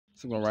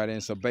So going right in.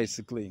 So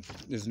basically,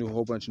 there's a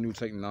whole bunch of new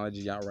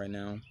technology out right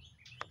now.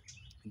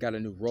 Got a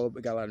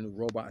lot of new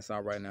robots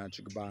out right now that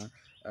you can buy,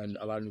 and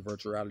a lot of new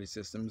virtual reality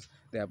systems.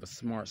 They have a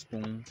smart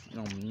spoon.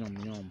 Yum yum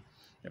yum.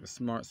 They have a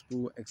smart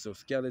spoon.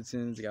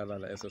 Exoskeletons. They got a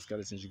lot of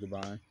exoskeletons you can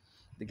buy.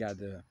 They got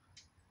the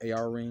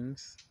AR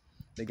rings.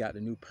 They got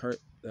the new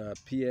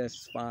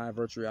PS5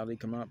 virtual reality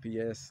coming out.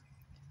 PS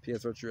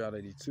virtual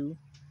reality 2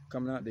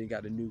 coming out. They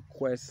got the new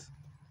Quest,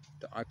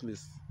 the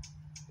Oculus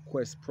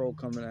Quest Pro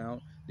coming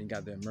out. Then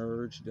got the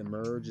Merge. The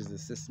Merge is a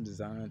system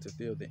designed to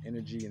feel the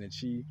energy and the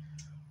chi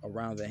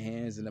around the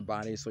hands and the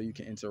body, so you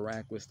can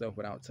interact with stuff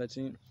without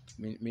touching.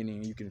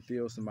 Meaning you can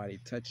feel somebody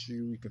touch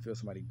you, you can feel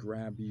somebody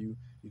grab you,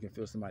 you can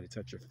feel somebody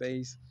touch your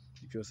face,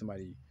 you feel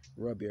somebody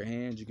rub your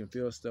hands, you can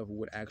feel stuff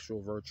with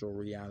actual virtual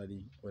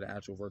reality, with an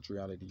actual virtual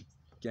reality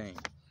game.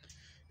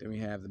 Then we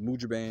have the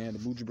MUDRA band.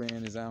 The MUDRA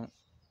band is out.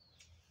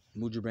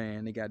 MUDRA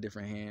band, they got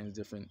different hands,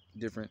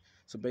 different.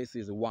 So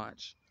basically, it's a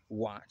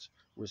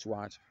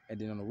wristwatch, and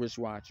then on the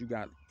wristwatch, you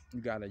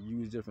gotta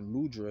use different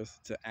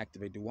mudras to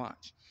activate the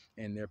watch.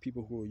 And there are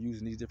people who are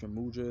using these different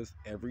mudras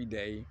every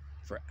day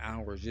for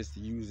hours just to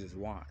use this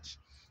watch,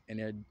 and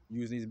they're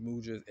using these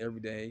mudras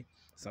every day.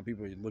 Some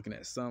people are looking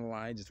at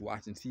sunlight, just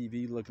watching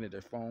TV, looking at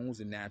their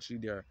phones, and naturally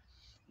they're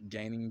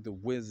gaining the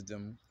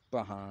wisdom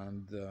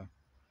behind the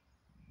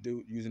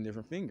using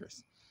different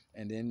fingers.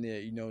 And then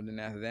they, then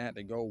after that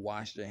they go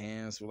wash their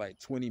hands for like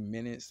 20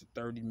 minutes to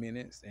 30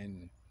 minutes,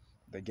 and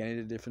they're getting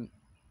a different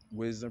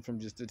wisdom from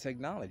just the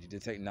technology. The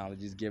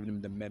technology is giving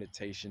them the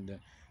meditation,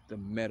 the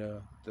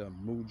meta, the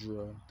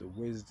mudra, the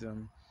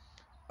wisdom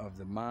of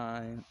the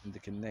mind, and the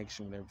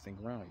connection with everything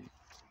around you.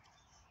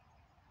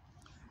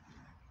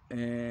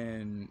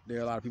 And there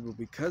are a lot of people,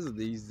 because of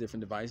these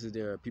different devices,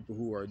 there are people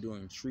who are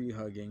doing tree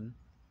hugging.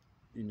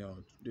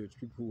 There's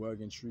people who are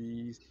hugging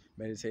trees,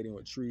 meditating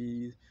with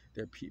trees.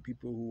 There are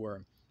people who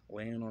are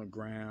laying on the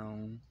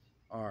ground,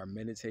 or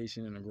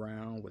meditation on the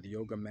ground with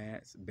yoga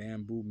mats,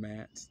 bamboo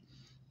mats,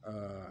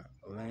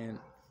 laying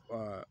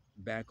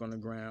back on the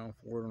ground,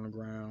 forward on the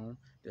ground.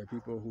 There are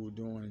people who are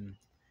doing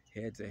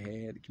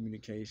head-to-head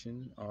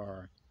communication,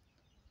 or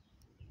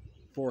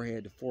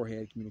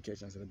forehead-to-forehead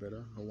communication. That's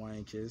better.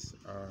 Hawaiian kiss,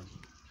 or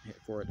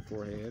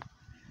forehead-to-forehead.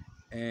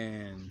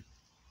 And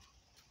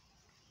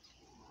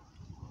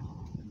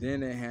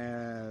then they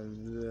have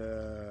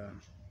the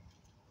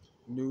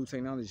new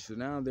technology. So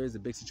now there's a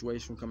big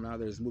situation coming out.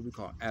 There's a movie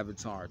called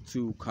Avatar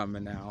 2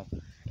 coming out.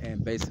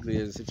 And basically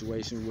there's a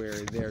situation where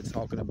they're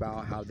talking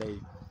about how they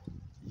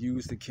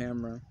use the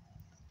camera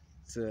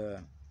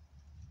to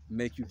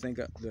make you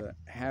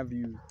have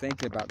you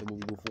thinking about the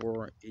movie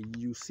before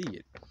you see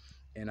it.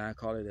 And I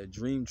call it a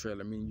dream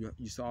trailer. I mean,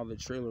 you saw the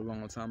trailer a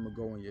long time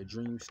ago in your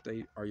dream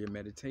state or your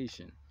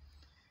meditation.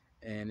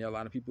 And there are a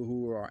lot of people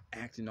who are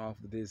acting off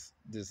of this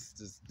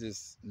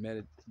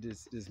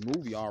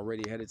movie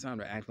already ahead of time.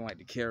 They're acting like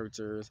the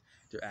characters.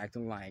 They're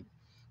acting like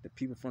the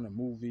people from the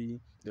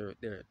movie.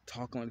 They're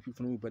talking like the people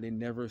from the movie, but they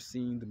never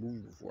seen the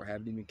movie before.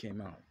 Haven't even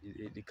came out.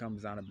 It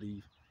comes out, I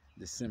believe,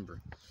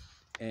 December.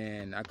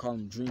 And I call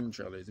them dream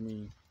trailers. I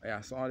mean, hey,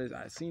 I saw this.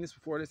 I seen this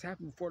before. This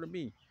happened before to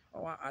me.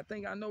 Oh, I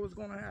think I know what's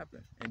going to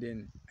happen. And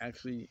then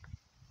actually,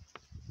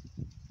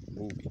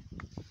 movie.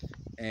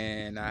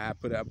 And I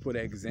put an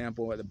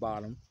example at the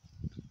bottom.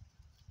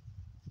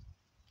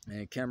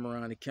 And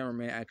the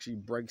cameraman actually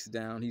breaks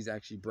down. He's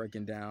actually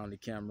breaking down the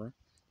camera.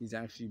 He's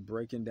actually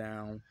breaking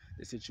down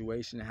the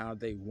situation, how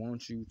they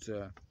want you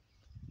to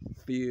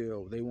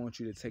feel. They want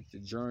you to take the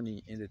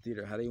journey in the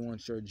theater. How they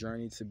want your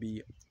journey to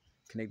be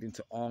connecting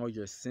to all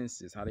your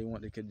senses. How they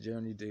want the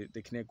journey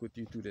to connect with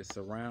you through the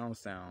surround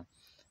sound.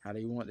 How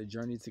they want the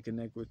journey to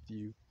connect with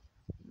you,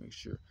 make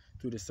sure,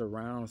 through the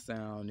surround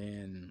sound,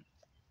 and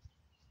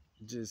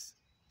just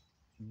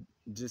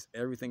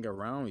everything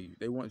around you.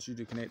 They want you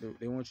to connect.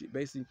 They want you,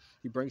 basically,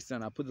 he breaks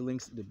down. I put the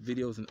links, the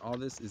videos, and all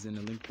this is in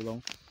the link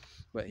below.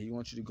 But he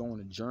wants you to go on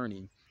a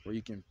journey where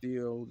you can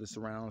feel the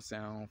surround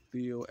sound,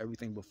 feel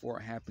everything before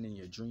it happened in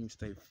your dream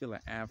state, feel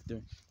it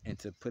after, and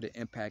to put an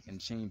impact and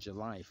change your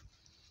life.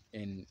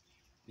 And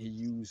he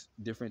used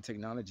different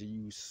technology. He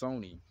used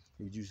Sony.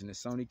 He was using the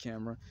Sony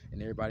camera,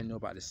 and everybody know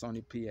about the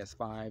Sony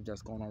PS5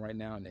 that's going on right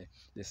now, and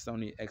the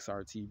Sony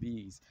XR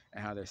TVs,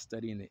 and how they're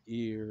studying the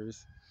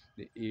ears,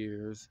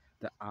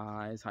 the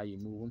eyes, how you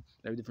move them.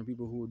 There are different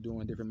people who are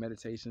doing different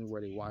meditations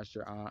where they watch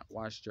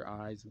your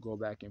eyes go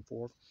back and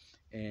forth,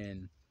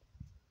 and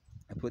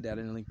I put that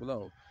in the link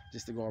below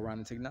just to go around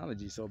the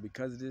technology. So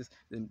because of this,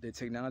 the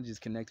technology is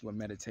connected with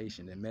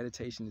meditation. And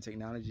meditation and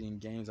technology and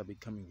games are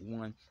becoming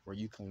one, where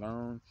you can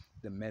learn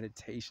the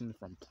meditation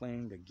from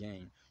playing a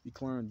game. You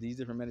can learn these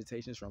different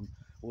meditations from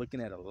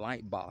looking at a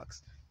light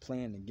box,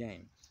 playing the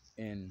game.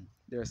 And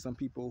there are some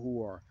people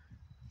who are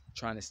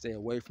trying to stay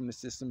away from the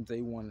systems.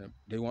 They want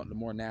the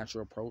more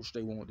natural approach.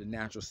 They want the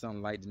natural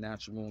sunlight, the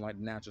natural moonlight,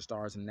 the natural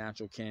stars, and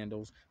natural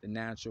candles, the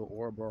natural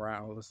aurora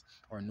borealis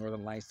or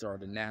northern lights, or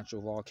the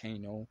natural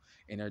volcano.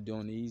 And they're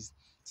doing the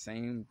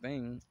same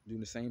thing.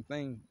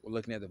 We're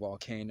looking at the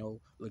volcano,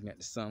 looking at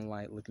the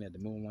sunlight, looking at the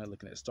moonlight,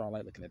 looking at the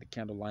starlight, looking at the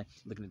candlelight,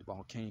 looking at the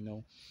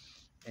volcano.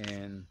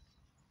 and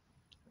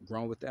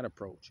grown with that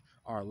approach,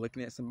 or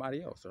looking at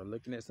somebody else, or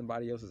looking at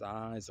somebody else's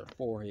eyes or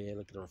forehead,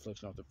 look at the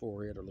reflection off the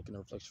forehead, or looking at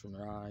the reflection from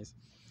their eyes.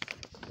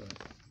 But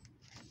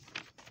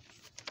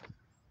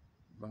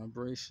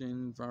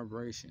vibration.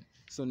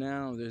 So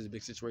now there's a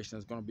big situation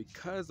that's going to,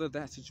 because of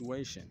that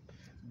situation,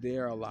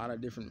 there are a lot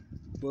of different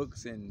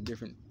books and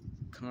different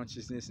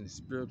consciousness and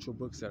spiritual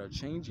books that are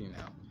changing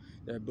now.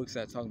 There are books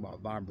that talk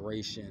about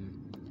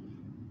vibration,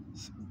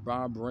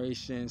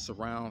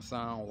 surround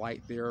sound,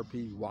 light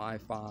therapy,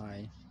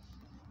 Wi-Fi,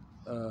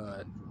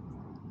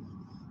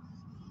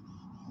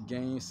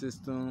 game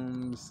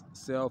systems,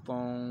 cell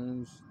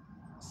phones,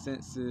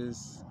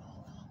 senses,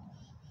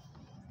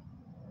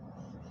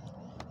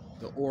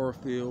 the aura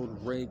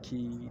field,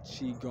 Reiki,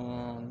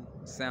 Qigong,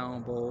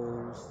 sound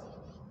bowls,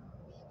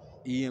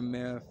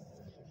 EMF,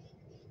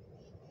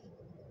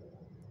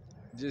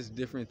 just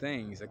different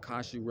things,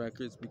 Akashic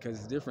records, because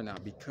it's different now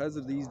because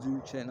of these new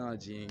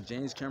technology. And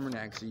James Cameron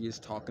actually is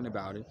talking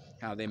about it,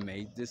 how they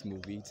made this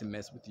movie to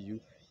mess with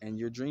you and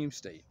your dream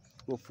state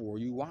before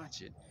you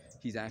watch it.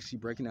 He's actually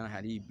breaking down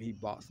how he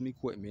bought some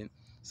equipment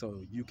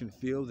so you can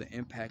feel the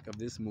impact of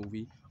this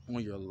movie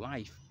on your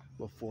life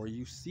before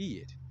you see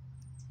it.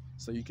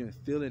 So you can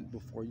feel it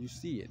before you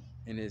see it.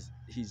 And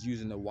he's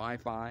using the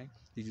Wi-Fi,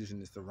 he's using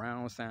the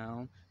surround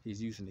sound,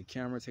 he's using the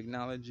camera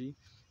technology,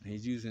 and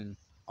he's using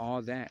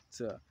all that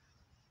to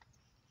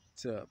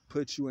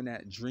put you in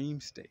that dream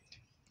state.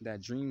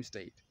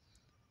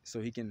 So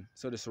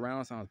the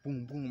surround sounds,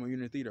 boom, boom, or you're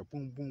in the theater,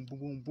 boom, boom, boom,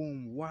 boom,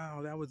 boom.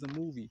 Wow, that was a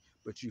movie.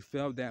 But you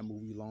felt that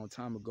movie a long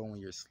time ago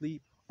in your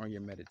sleep or in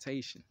your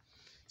meditation.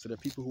 So the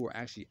people who are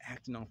actually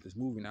acting off this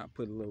movie, and I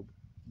put a little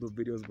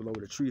videos below,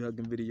 the tree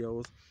hugging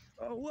videos.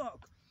 Oh,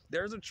 look,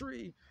 there's a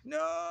tree. No,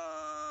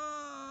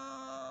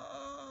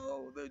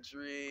 the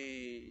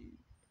tree.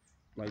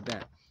 Like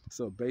that.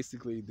 So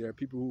basically, there are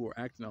people who are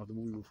acting off the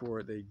movie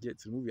before they get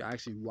to the movie. I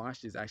actually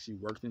watched this, actually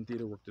worked in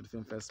theater, worked at the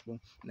film festival,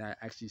 and I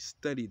actually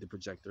studied the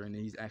projector. And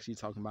he's actually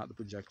talking about the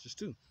projectors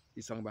too.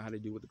 He's talking about how they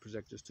do with the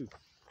projectors too.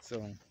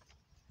 So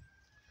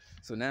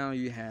now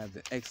you have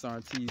the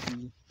XR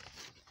TV,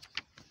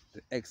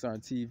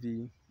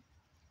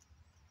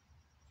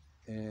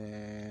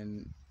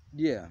 and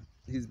yeah,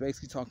 he's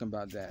basically talking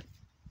about that.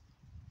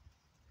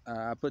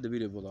 I put the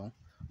video below,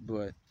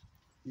 but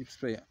he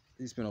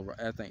spent over,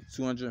 I think,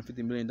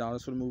 $250 million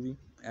for the movie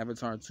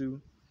Avatar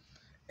 2.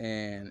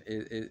 And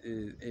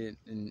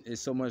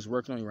it's so much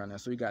working on you right now.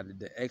 So you got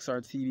the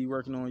XR TV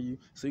working on you.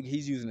 So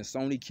he's using a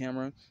Sony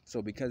camera.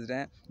 So because of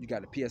that, you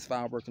got the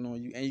PS5 working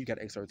on you, and you got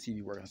XR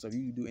TV working. So if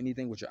you do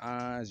anything with your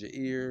eyes, your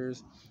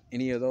ears,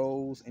 any of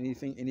those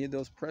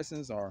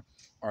pressings, or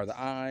the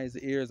eyes,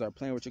 the ears are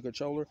playing with your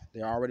controller,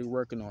 they're already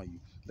working on you.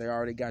 They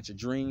already got your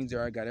dreams. They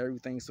already got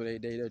everything. So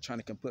they're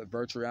trying to put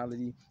virtual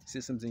reality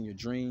systems in your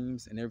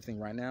dreams and everything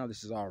right now.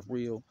 This is all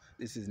real.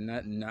 This is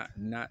nothing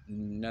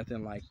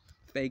like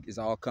fake. Is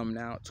all coming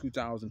out.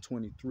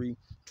 2023,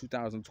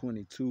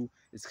 2022,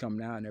 it's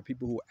coming out, and there are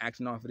people who are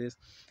acting off of this.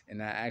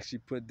 And I actually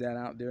put that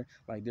out there.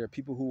 Like, there are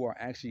people who are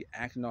actually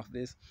acting off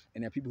this,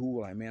 and there are people who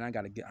are like, man, I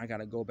gotta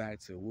go back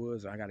to the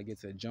woods, or I gotta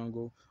get to the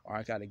jungle, or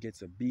I gotta get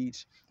to the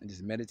beach and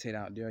just meditate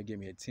out there. Give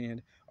me a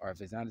tent, or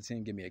if it's not a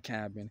tent, give me a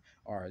cabin,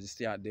 or just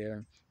stay out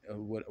there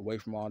away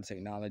from all the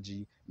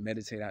technology,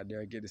 meditate out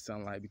there, get the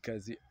sunlight.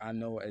 Because I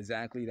know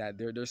exactly that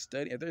they're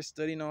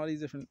studying all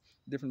these different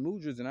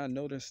mudras, and I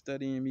know they're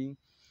studying me,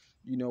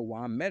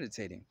 while I'm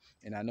meditating.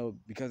 And I know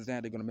because of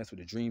that, they're going to mess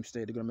with the dream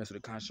state. They're going to mess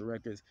with the Akashic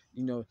records.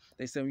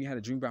 They said when you had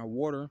a dream about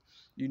water,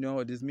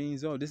 this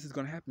means, oh, this is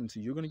going to happen to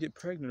you. You're going to get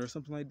pregnant or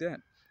something like that.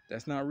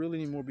 That's not real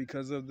anymore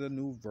because of the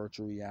new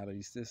virtual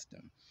reality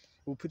system.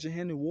 Well, put your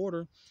hand in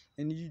water,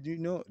 and you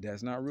know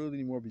that's not real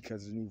anymore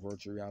because of the new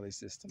virtual reality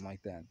system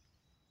like that.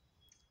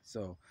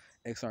 So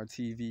XR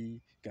TV,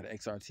 got an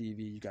XR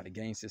TV, you got the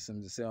game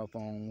systems, the cell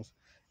phones,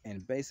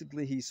 and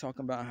basically he's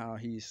talking about how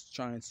he's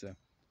trying to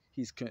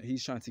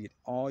get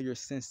all your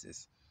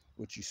senses,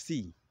 what you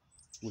see,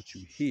 what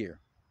you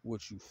hear,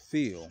 what you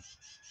feel,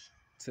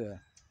 to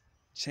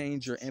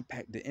change to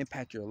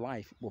impact your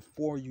life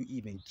before you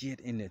even get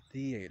in the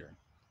theater.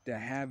 To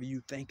have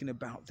you thinking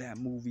about that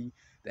movie,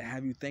 to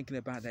have you thinking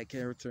about that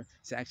character,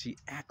 to actually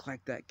act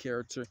like that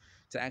character,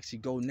 to actually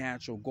go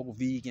natural, go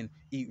vegan,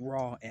 eat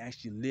raw, and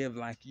actually live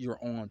like you're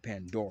on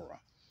Pandora.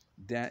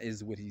 That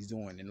is what he's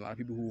doing. And a lot of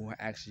people who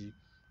actually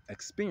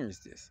experience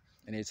this,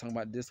 and they're talking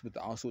about this with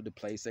also the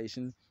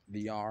PlayStation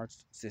VR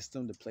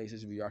system, the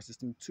PlayStation VR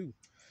system 2.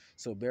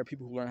 So there are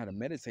people who learn how to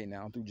meditate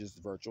now through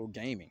just virtual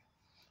gaming.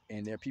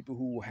 And there are people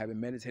who have been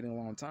meditating a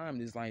long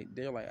time. And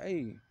they're like,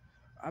 hey,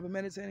 I've been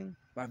meditating.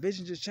 My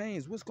vision just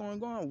changed. What's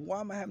going on? Why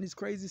am I having these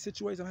crazy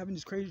situations? I'm having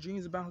these crazy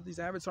dreams about these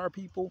avatar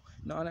people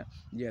and all that.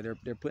 Yeah,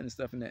 they're putting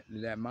stuff in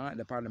that mind,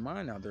 that part of the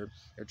mind now. They're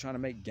trying to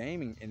make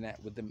gaming in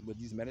that with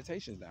these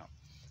meditations now.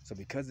 So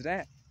because of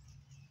that,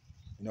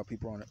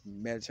 people on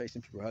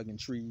meditation, people hugging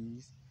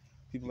trees.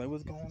 People like,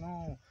 what's going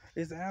on?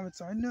 It's the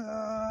avatar. No.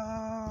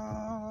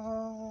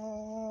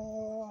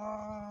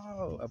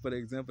 I put an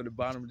example at the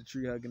bottom of the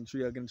tree hugging.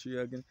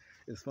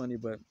 It's funny,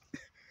 but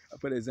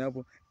For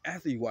example,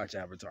 after you watch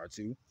Avatar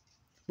 2,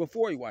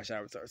 before you watch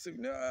Avatar 2,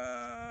 no.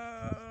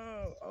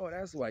 Oh,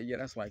 that's why. Yeah,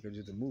 that's why. Because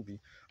it's a movie.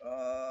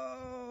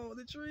 Oh,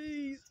 the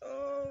trees.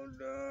 Oh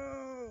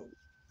no.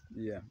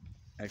 Yeah,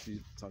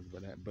 actually talked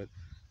about that, but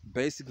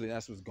basically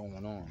that's what's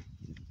going on.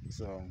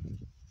 So,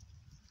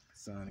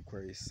 Sun,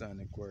 Aquarius,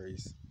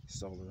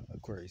 Solar,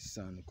 Aquarius,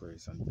 Sun,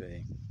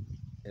 Bay,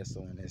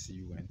 SON,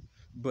 SUN.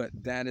 But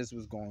that is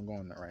what's going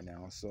on right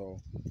now. So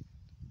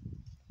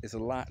it's a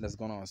lot that's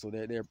going on. So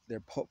they're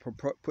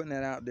putting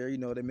that out there. You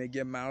know, they may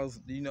get Miles.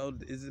 You know,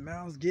 is it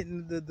Miles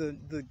getting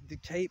the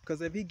cape?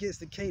 Because if he gets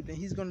the cape, then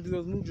he's gonna do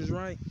those mudras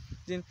right.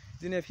 Then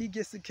if he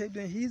gets the cape,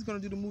 then he's gonna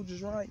do the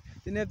mudras right.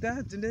 Then if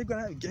that, then they're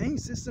gonna have game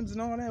systems and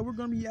all that. We're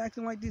gonna be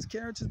acting like these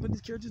characters, but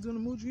these characters doing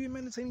the mudras. You're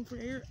meditating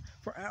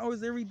for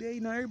hours every day.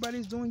 Now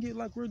everybody's doing it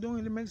like we're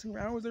doing. They're meditating for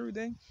hours every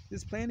day.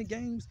 Just playing the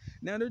games.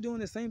 Now they're doing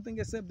the same thing,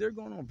 except they're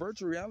going on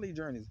virtual reality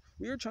journeys.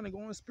 We are trying to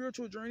go on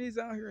spiritual journeys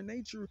out here in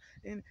nature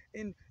and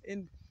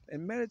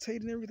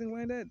meditating and everything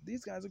like that.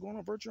 These guys are going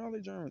on virtual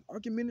reality journeys,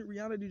 augmented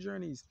reality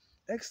journeys,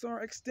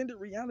 XR extended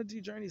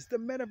reality journeys, the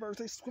metaverse.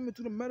 They swimming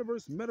through the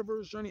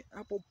metaverse journey.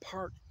 Apple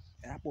Park,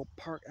 Apple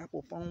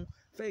phone,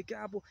 fake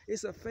Apple.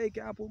 It's a fake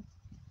Apple.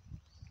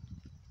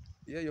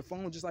 Yeah, your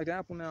phone just like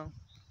Apple now.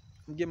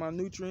 I get my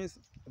nutrients,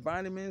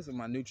 vitamins,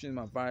 my nutrients,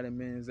 my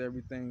vitamins,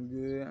 everything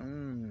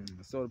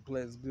good. Soda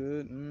Plet's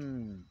good.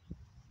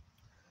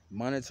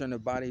 Monitoring the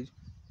body.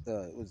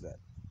 What's that?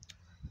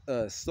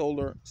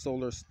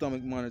 Solar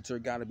stomach monitor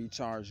got to be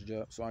charged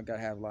up, so I got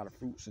to have a lot of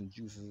fruits and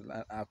juices,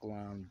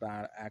 alkaline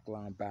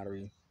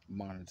battery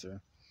monitor,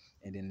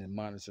 and then the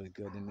monitor is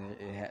good, and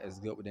it's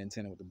good with the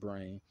antenna with the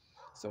brain.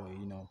 So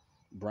you know,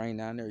 brain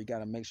down there, you got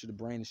to make sure the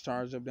brain is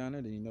charged up down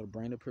there. Then you know the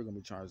brain up here gonna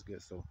be charged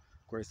good. So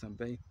Grace and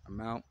Bay, I'm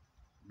out.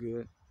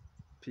 Good,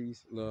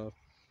 peace, love.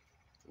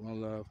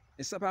 One love.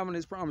 And stop having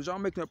these problems. Y'all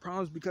making up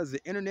problems because of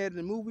the internet and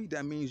the movie.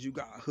 That means you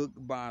got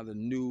hooked by the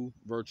new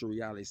virtual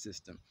reality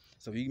system.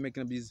 So if you're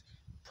making up these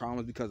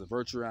problems because of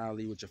virtual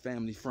reality with your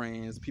family,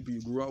 friends, people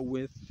you grew up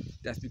with,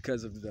 that's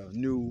because of the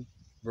new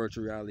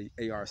virtual reality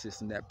AR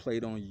system that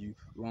played on you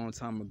a long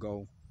time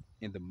ago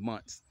in the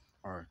months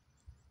or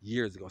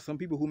years ago. Some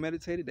people who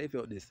meditated, they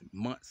felt this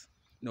months,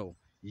 no,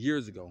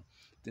 years ago.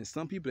 Then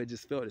some people, they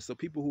just felt it. So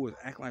people who was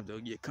acting like they'll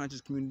get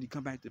conscious community,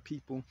 come back to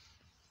people,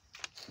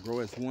 grow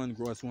as one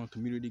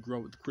community, grow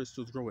with the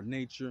crystals, grow with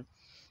nature.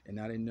 And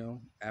now they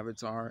know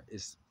Avatar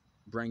is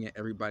bringing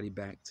everybody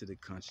back to the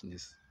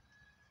consciousness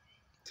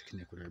to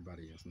connect with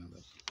everybody else. Now,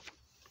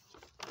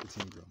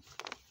 continue to grow.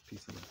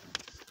 Peace and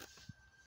love.